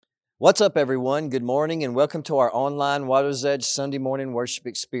What's up, everyone? Good morning and welcome to our online Water's Edge Sunday morning worship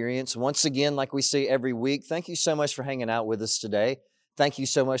experience. Once again, like we say every week, thank you so much for hanging out with us today. Thank you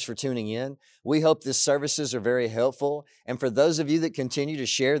so much for tuning in. We hope these services are very helpful. And for those of you that continue to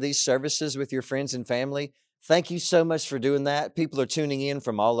share these services with your friends and family, thank you so much for doing that. People are tuning in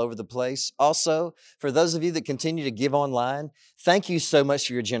from all over the place. Also, for those of you that continue to give online, thank you so much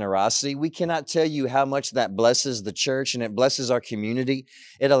for your generosity. We cannot tell you how much that blesses the church and it blesses our community.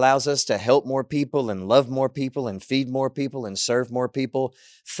 It allows us to help more people and love more people and feed more people and serve more people.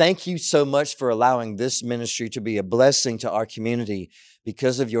 Thank you so much for allowing this ministry to be a blessing to our community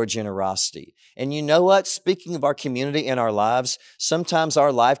because of your generosity. And you know what? Speaking of our community and our lives, sometimes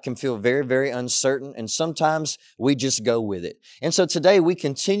our life can feel very, very uncertain, and sometimes we just go with it. And so today we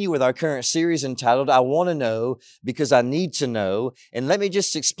continue with our current series entitled, I Want to Know Because I Need to Know. And let me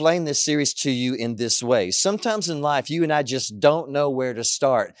just explain this series to you in this way. Sometimes in life, you and I just don't know where to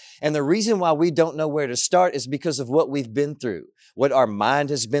start. And the reason why we don't know where to start is because of what we've been through, what our mind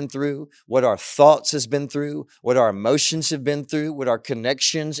has been through, what our thoughts has been through, what our emotions have been through, what our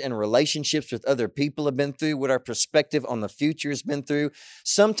connections and relationships with other people have been through, what our perspective on the future has been through.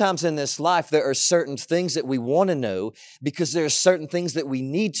 Sometimes in this life, there are certain things that we want to know because there are certain things that we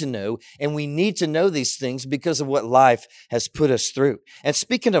need to know, and we need to know these things because of what life has put us through. And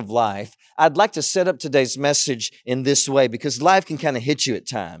speaking of life, I'd like to set up today's message in this way because life can kind of hit you at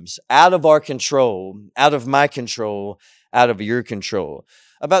times, out of our control, out of my control, out of your control.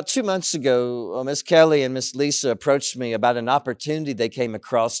 About 2 months ago, Miss Kelly and Miss Lisa approached me about an opportunity they came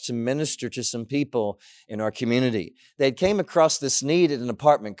across to minister to some people in our community. They came across this need at an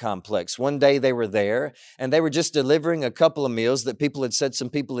apartment complex. One day they were there, and they were just delivering a couple of meals that people had said some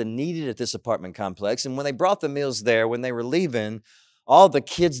people had needed at this apartment complex. And when they brought the meals there, when they were leaving, all the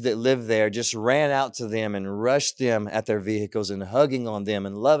kids that lived there just ran out to them and rushed them at their vehicles and hugging on them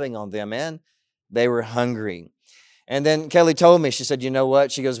and loving on them, and they were hungry. And then Kelly told me, she said, you know what?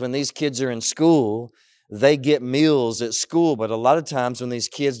 She goes, when these kids are in school, they get meals at school. But a lot of times when these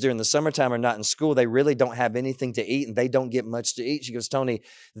kids during the summertime are not in school, they really don't have anything to eat and they don't get much to eat. She goes, Tony,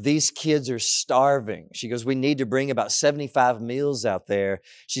 these kids are starving. She goes, we need to bring about 75 meals out there.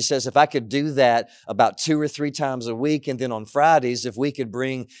 She says, if I could do that about 2 or 3 times a week, and then on Fridays, if we could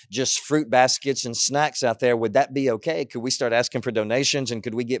bring just fruit baskets and snacks out there, would that be okay? Could we start asking for donations, and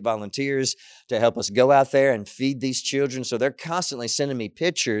could we get volunteers to help us go out there and feed these children? So they're constantly sending me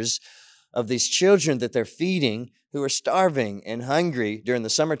pictures of these children that they're feeding who are starving and hungry during the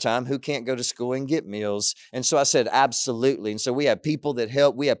summertime, who can't go to school and get meals. And so I said, absolutely. And so we have people that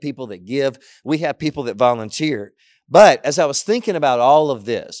help. We have people that give. We have people that volunteer. But as I was thinking about all of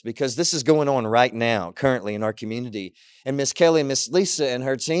this, because this is going on right now, currently in our community, and Miss Kelly and Miss Lisa and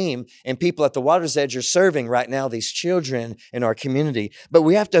her team and people at the Water's Edge are serving right now these children in our community. But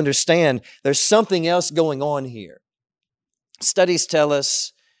we have to understand there's something else going on here. Studies tell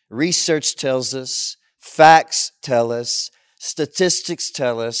us, research tells us, facts tell us, statistics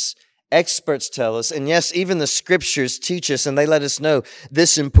tell us, experts tell us, and yes, even the scriptures teach us, and they let us know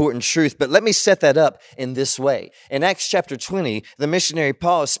this important truth. But let me set that up in this way. In Acts chapter 20, the missionary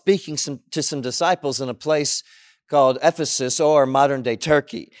Paul is speaking to some disciples in a place called Ephesus, or modern-day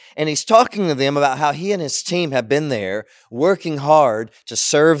Turkey. And he's talking to them about how he and his team have been there working hard to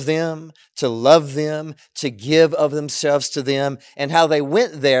serve them, to love them, to give of themselves to them, and how they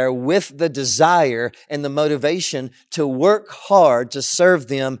went there with the desire and the motivation to work hard to serve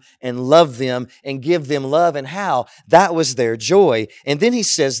them and love them and give them love, and how that was their joy. And then he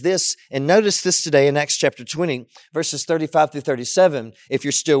says this, and notice this today in Acts chapter 20, verses 35 through 37. If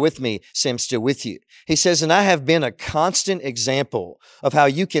you're still with me, say I'm still with you. He says, and I have been a constant example of how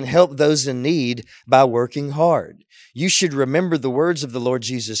you can help those in need by working hard. You should remember the words of the Lord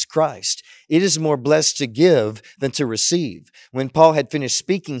Jesus Christ. It is more blessed to give than to receive. When Paul had finished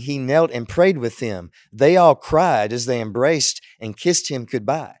speaking, he knelt and prayed with them. They all cried as they embraced and kissed him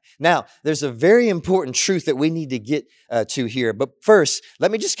goodbye. Now, there's a very important truth that we need to get to here. But first,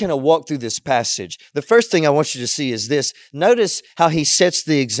 let me just kind of walk through this passage. The first thing I want you to see is this. Notice how he sets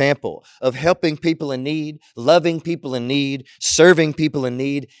the example of helping people in need, loving people in need, serving people in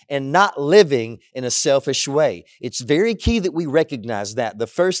need, and not living in a selfish way. It's very key that we recognize that. The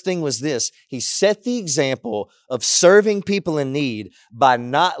first thing was this. He set the example of serving people in need by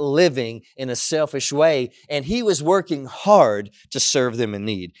not living in a selfish way, and he was working hard to serve them in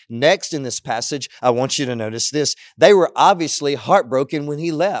need. Next in this passage, I want you to notice this. They were obviously heartbroken when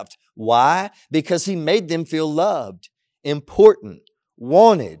he left. Why? Because he made them feel loved, important,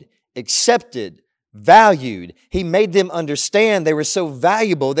 wanted, accepted, valued. He made them understand they were so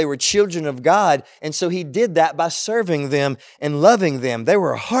valuable. They were children of God. And so he did that by serving them and loving them. They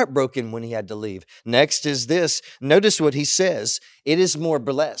were heartbroken when he had to leave. Next is this. Notice what he says. It is more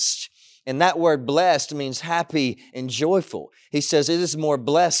blessed. And that word blessed means happy and joyful. He says it is more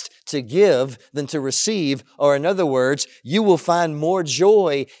blessed to give than to receive. Or in other words, you will find more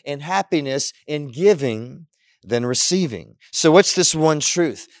joy and happiness in giving than receiving. So what's this one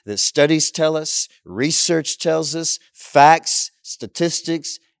truth that studies tell us, research tells us, facts,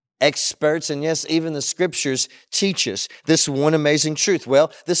 statistics, experts, and yes, even the scriptures teach us this one amazing truth?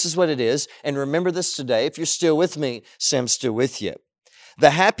 Well, this is what it is. And remember this today. If you're still with me, say I'm still with you.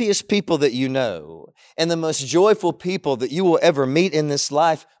 The happiest people that you know and the most joyful people that you will ever meet in this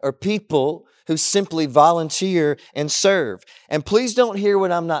life are people who simply volunteer and serve. And please don't hear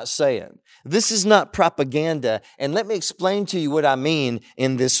what I'm not saying. This is not propaganda, and let me explain to you what I mean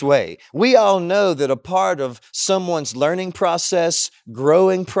in this way. We all know that a part of someone's learning process,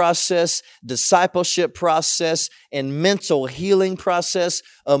 growing process, discipleship process, and mental healing process,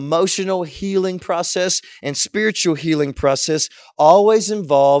 emotional healing process, and spiritual healing process always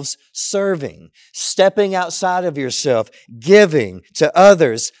involves serving, stepping outside of yourself, giving to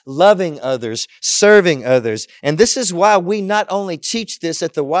others, loving others, serving others. And this is why we not only teach this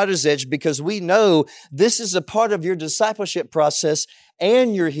at the Water's Edge, because we know this is a part of your discipleship process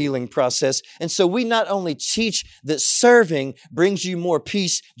and your healing process. And so we not only teach that serving brings you more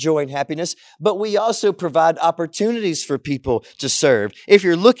peace, joy, and happiness, but we also provide opportunities for people to serve. If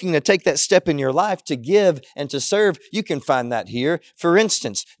you're looking to take that step in your life to give and to serve, you can find that here. For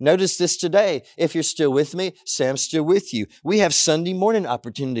instance, notice this today. If you're still with me, say I'm still with you. We have Sunday morning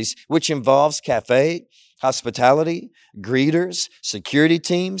opportunities, which involves cafe, hospitality, greeters, security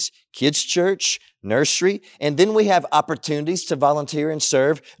teams, kids' church, nursery, and then we have opportunities to volunteer and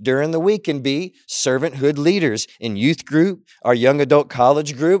serve during the week and be servanthood leaders in youth group, our young adult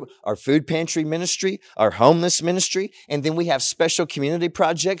college group, our food pantry ministry, our homeless ministry, and then we have special community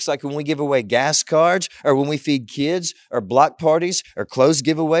projects like when we give away gas cards or when we feed kids or block parties or clothes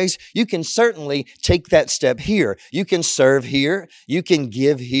giveaways. You can certainly take that step here. You can serve here. You can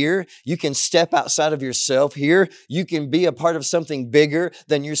give here. You can step outside of yourself here. You can be a part of something bigger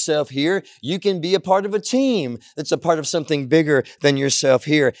than yourself here. You can be a part of a team that's a part of something bigger than yourself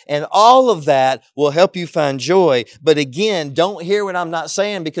here. And all of that will help you find joy. But again, don't hear what I'm not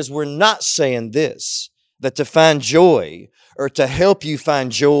saying, because we're not saying this, that to find joy or to help you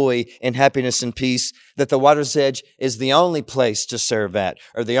find joy and happiness and peace, that the Water's Edge is the only place to serve at,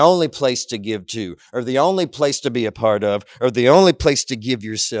 or the only place to give to, or the only place to be a part of, or the only place to give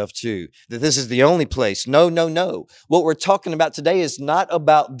yourself to, that this is the only place. No, no, no. What we're talking about today is not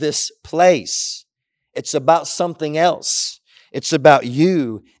about this place. It's about something else. It's about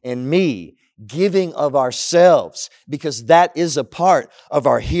you and me giving of ourselves, because that is a part of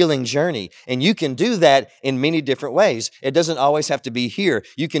our healing journey. And you can do that in many different ways. It doesn't always have to be here.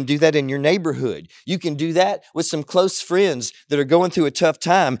 You can do that in your neighborhood. You can do that with some close friends that are going through a tough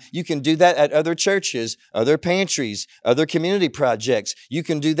time. You can do that at other churches, other pantries, other community projects. You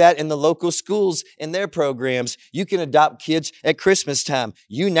can do that in the local schools in their programs. You can adopt kids at Christmas time.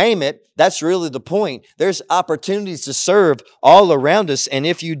 You name it. That's really the point. There's opportunities to serve all around us. And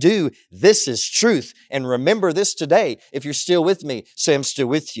if you do, this is truth. And remember this today. If you're still with me, say I'm still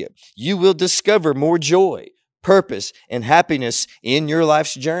with you. You will discover more joy, purpose, and happiness in your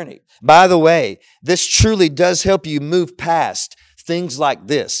life's journey. By the way, this truly does help you move past things like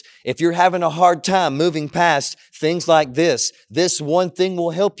this. If you're having a hard time moving past things like this one thing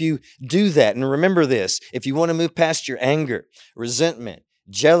will help you do that. And remember this, if you want to move past your anger, resentment,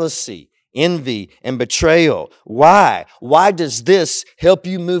 jealousy, envy, and betrayal. Why? Why does this help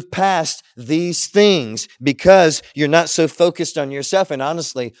you move past these things? Because you're not so focused on yourself. And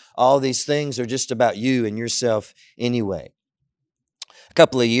honestly, all these things are just about you and yourself anyway. A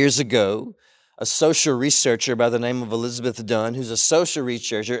couple of years ago, a social researcher by the name of Elizabeth Dunn, who's a social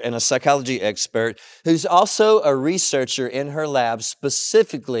researcher and a psychology expert, who's also a researcher in her lab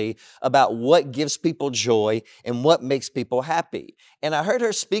specifically about what gives people joy and what makes people happy. And I heard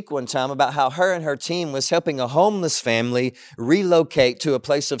her speak one time about how her and her team was helping a homeless family relocate to a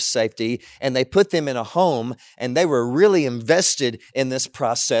place of safety, and they put them in a home, and they were really invested in this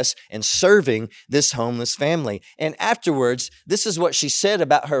process and serving this homeless family. And afterwards, this is what she said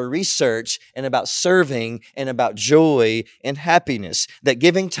about her research and about serving and about joy and happiness, that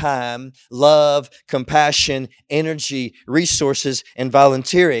giving time, love, compassion, energy, resources, and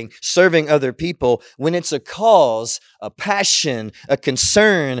volunteering, serving other people, when it's a cause, a passion, a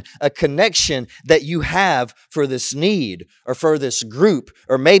concern, a connection that you have for this need or for this group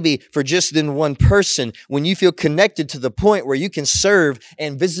or maybe for just then one person, when you feel connected to the point where you can serve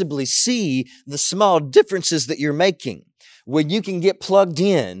and visibly see the small differences that you're making, when you can get plugged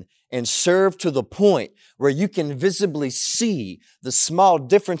in and serve to the point where you can visibly see the small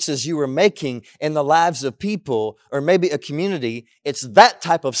differences you are making in the lives of people or maybe a community, it's that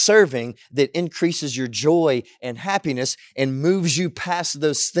type of serving that increases your joy and happiness and moves you past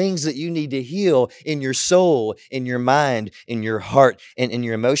those things that you need to heal in your soul, in your mind, in your heart, and in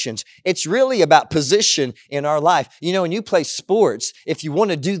your emotions. It's really about position in our life. You know, when you play sports, if you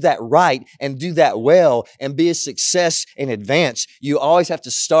want to do that right and do that well and be a success and advance, you always have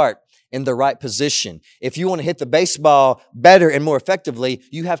to start in the right position. If you want to hit the baseball better and more effectively,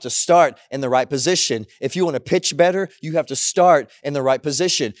 you have to start in the right position. If you want to pitch better, you have to start in the right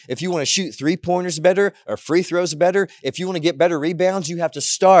position. If you want to shoot 3-pointers better or free throws better, if you want to get better rebounds, you have to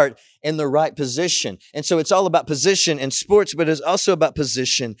start in the right position. And so it's all about position in sports, but it's also about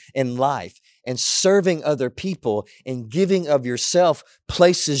position in life. And serving other people and giving of yourself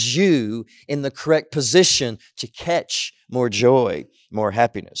places you in the correct position to catch more joy, more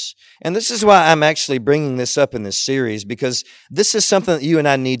happiness. And this is why I'm actually bringing this up in this series, because this is something that you and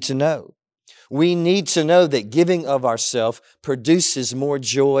I need to know. We need to know that giving of ourselves produces more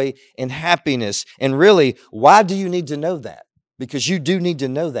joy and happiness. And really, why do you need to know that? Because you do need to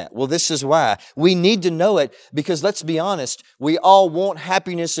know that. Well, this is why. We need to know it because let's be honest, we all want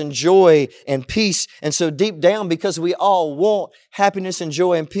happiness and joy and peace. And so deep down, because we all want happiness and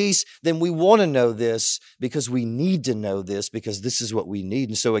joy and peace, then we want to know this because we need to know this because this is what we need.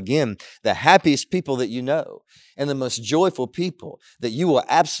 And so again, the happiest people that you know and the most joyful people that you will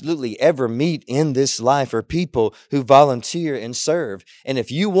absolutely ever meet in this life are people who volunteer and serve. And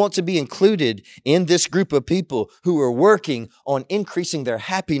if you want to be included in this group of people who are working on increasing their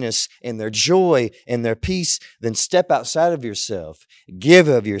happiness and their joy and their peace, then step outside of yourself, give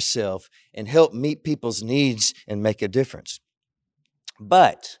of yourself, and help meet people's needs and make a difference.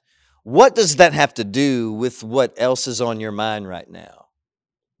 But what does that have to do with what else is on your mind right now?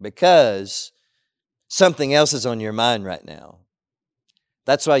 Because something else is on your mind right now.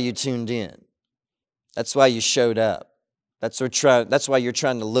 That's why you tuned in. That's why you showed up. That's why you're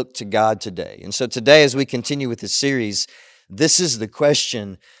trying to look to God today. And so today, as we continue with this series, this is the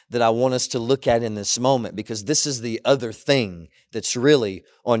question that I want us to look at in this moment, because this is the other thing that's really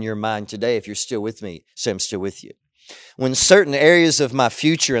on your mind today. If you're still with me, say I'm still with you. When certain areas of my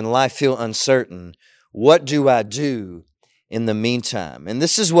future and life feel uncertain, what do I do in the meantime? And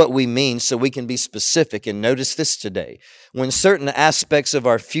this is what we mean so we can be specific, and notice this today. When certain aspects of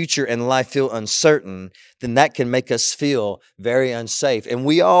our future and life feel uncertain, then that can make us feel very unsafe. And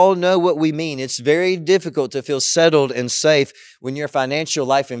we all know what we mean. It's very difficult to feel settled and safe when your financial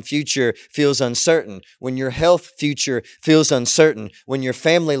life and future feels uncertain, when your health future feels uncertain, when your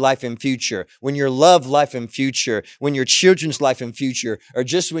family life and future, when your love life and future, when your children's life and future, or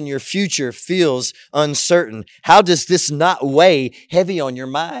just when your future feels uncertain. How does this not weigh heavy on your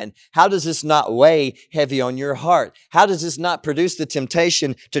mind? How does this not weigh heavy on your heart? How does this not produce the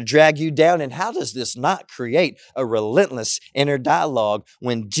temptation to drag you down? And how does this not create a relentless inner dialogue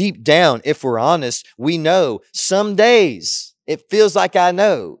when deep down, if we're honest, we know some days it feels like I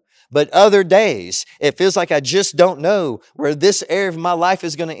know, but other days it feels like I just don't know where this area of my life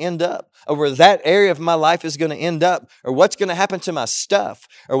is going to end up, or where that area of my life is going to end up, or what's going to happen to my stuff,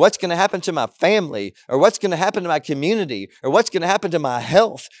 or what's going to happen to my family, or what's going to happen to my community, or what's going to happen to my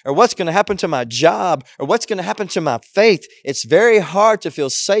health, or what's going to happen to my job, or what's going to happen to my faith. It's very hard to feel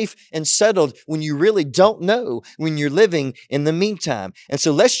safe and settled when you really don't know, when you're living in the meantime. And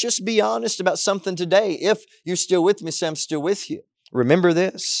so let's just be honest about something today. If you're still with me, say I'm still with you. Remember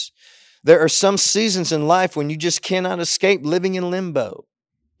this. There are some seasons in life when you just cannot escape living in limbo,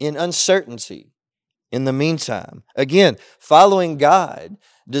 in uncertainty. In the meantime, again, following God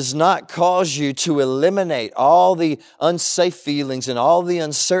does not cause you to eliminate all the unsafe feelings and all the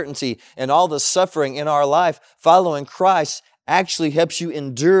uncertainty and all the suffering in our life. Following Christ actually helps you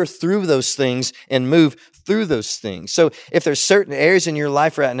endure through those things and move through those things. So if there's certain areas in your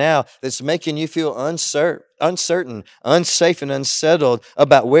life right now that's making you feel uncertain, unsafe, and unsettled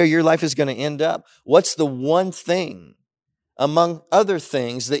about where your life is going to end up, what's the one thing among other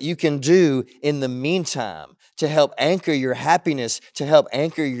things that you can do in the meantime to help anchor your happiness, to help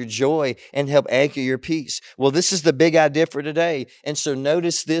anchor your joy, and help anchor your peace? Well, this is the big idea for today. And so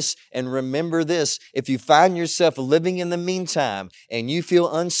notice this and remember this. If you find yourself living in the meantime and you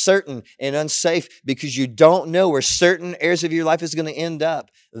feel uncertain and unsafe because you don't know where certain areas of your life is going to end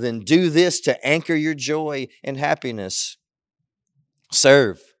up, then do this to anchor your joy and happiness.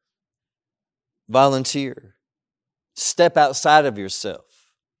 Serve, volunteer, step outside of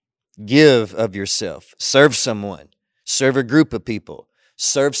yourself, give of yourself, serve someone, serve a group of people,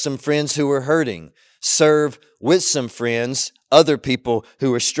 serve some friends who are hurting, serve with some friends, other people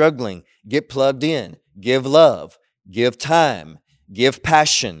who are struggling. Get plugged in, give love, give time, give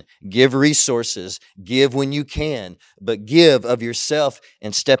passion, give resources, give when you can, but give of yourself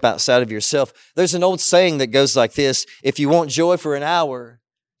and step outside of yourself. There's an old saying that goes like this: if you want joy for an hour,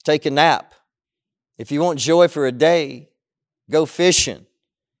 take a nap. If you want joy for a day, go fishing.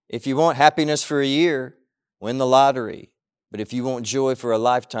 If you want happiness for a year, win the lottery. But if you want joy for a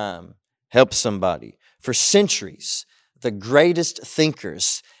lifetime, help somebody. For centuries, the greatest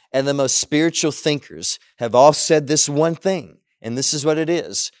thinkers and the most spiritual thinkers have all said this one thing, and this is what it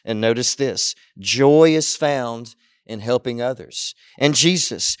is. And notice this: joy is found in helping others. And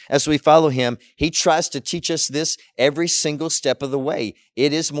Jesus, as we follow Him, He tries to teach us this every single step of the way.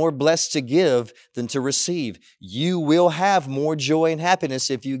 It is more blessed to give than to receive. You will have more joy and happiness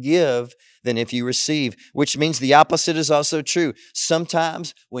if you give than if you receive, which means the opposite is also true.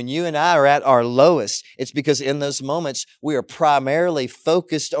 Sometimes when you and I are at our lowest, it's because in those moments we are primarily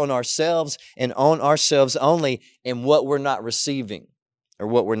focused on ourselves and on ourselves only in what we're not receiving or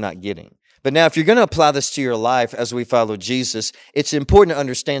what we're not getting. But now, if you're going to apply this to your life as we follow Jesus, it's important to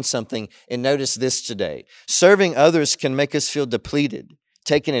understand something, and notice this today. Serving others can make us feel depleted,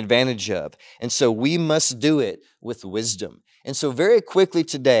 taken advantage of, and so we must do it with wisdom. And so very quickly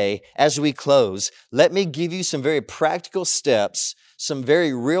today, as we close, let me give you some very practical steps, some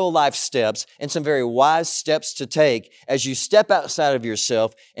very real life steps, and some very wise steps to take as you step outside of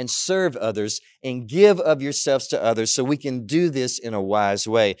yourself and serve others and give of yourselves to others so we can do this in a wise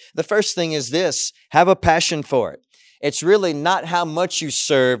way. The first thing is this: have a passion for it. It's really not how much you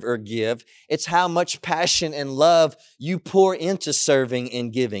serve or give. It's how much passion and love you pour into serving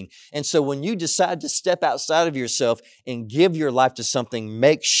and giving. And so when you decide to step outside of yourself and give your life to something,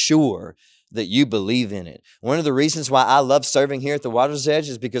 make sure that you believe in it. One of the reasons why I love serving here at the Water's Edge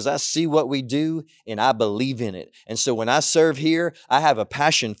is because I see what we do and I believe in it. And so when I serve here, I have a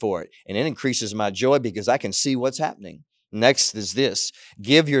passion for it, and it increases my joy because I can see what's happening. Next is this: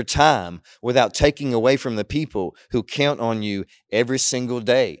 give your time without taking away from the people who count on you every single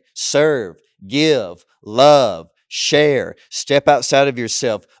day. Serve, give, love, share, step outside of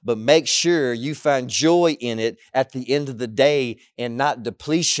yourself, but make sure you find joy in it at the end of the day and not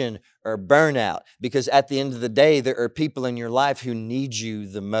depletion or burnout, because at the end of the day, there are people in your life who need you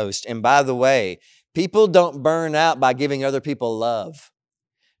the most. And by the way, people don't burn out by giving other people love.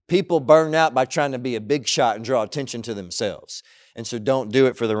 People burn out by trying to be a big shot and draw attention to themselves. And so don't do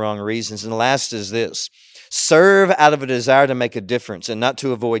it for the wrong reasons. And the last is this: serve out of a desire to make a difference and not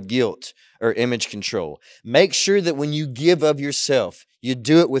to avoid guilt or image control. Make sure that when you give of yourself, you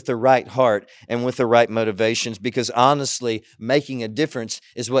do it with the right heart and with the right motivations, because honestly, making a difference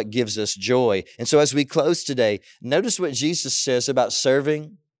is what gives us joy. And so as we close today, notice what Jesus says about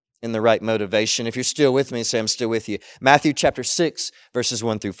serving in the right motivation. If you're still with me, say, I'm still with you. Matthew chapter 6, verses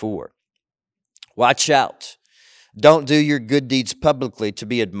 1 through 4. Watch out. Don't do your good deeds publicly to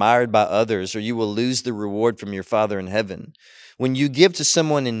be admired by others, or you will lose the reward from your Father in heaven. When you give to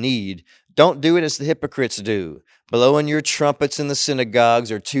someone in need, don't do it as the hypocrites do, blowing your trumpets in the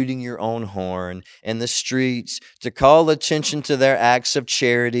synagogues or tooting your own horn in the streets to call attention to their acts of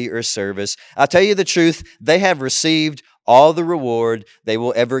charity or service. I'll tell you the truth, they have received all the reward they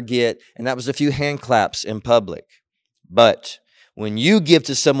will ever get, and that was a few hand claps in public. But when you give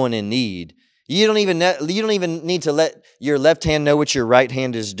to someone in need, you don't even need to let your left hand know what your right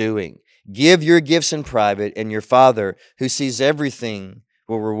hand is doing. Give your gifts in private, and your Father, who sees everything,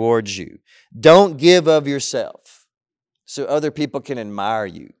 will reward you. Don't give of yourself so other people can admire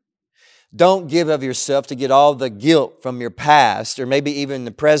you. Don't give of yourself to get all the guilt from your past or maybe even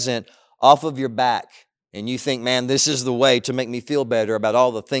the present off of your back. And you think, man, this is the way to make me feel better about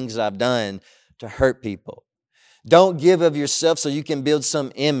all the things I've done to hurt people. Don't give of yourself so you can build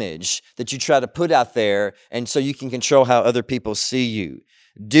some image that you try to put out there and so you can control how other people see you.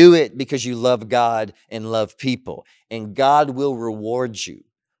 Do it because you love God and love people, and God will reward you.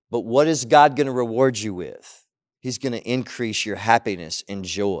 But what is God going to reward you with? He's going to increase your happiness and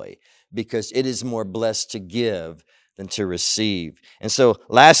joy, because it is more blessed to give than to receive. And so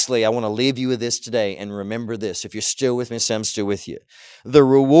lastly, I want to leave you with this today, and remember this. If you're still with me, say, I'm still with you. The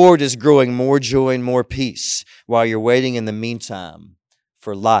reward is growing more joy and more peace while you're waiting in the meantime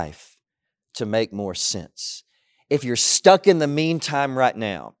for life to make more sense. If you're stuck in the meantime right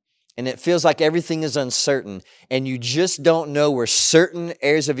now, and it feels like everything is uncertain, and you just don't know where certain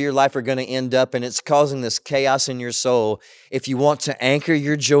areas of your life are going to end up, and it's causing this chaos in your soul, if you want to anchor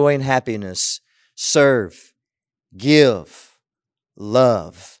your joy and happiness, serve, give,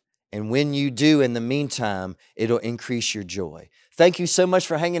 love. And when you do, in the meantime, it'll increase your joy. Thank you so much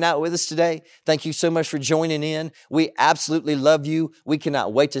for hanging out with us today. Thank you so much for joining in. We absolutely love you. We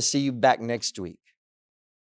cannot wait to see you back next week.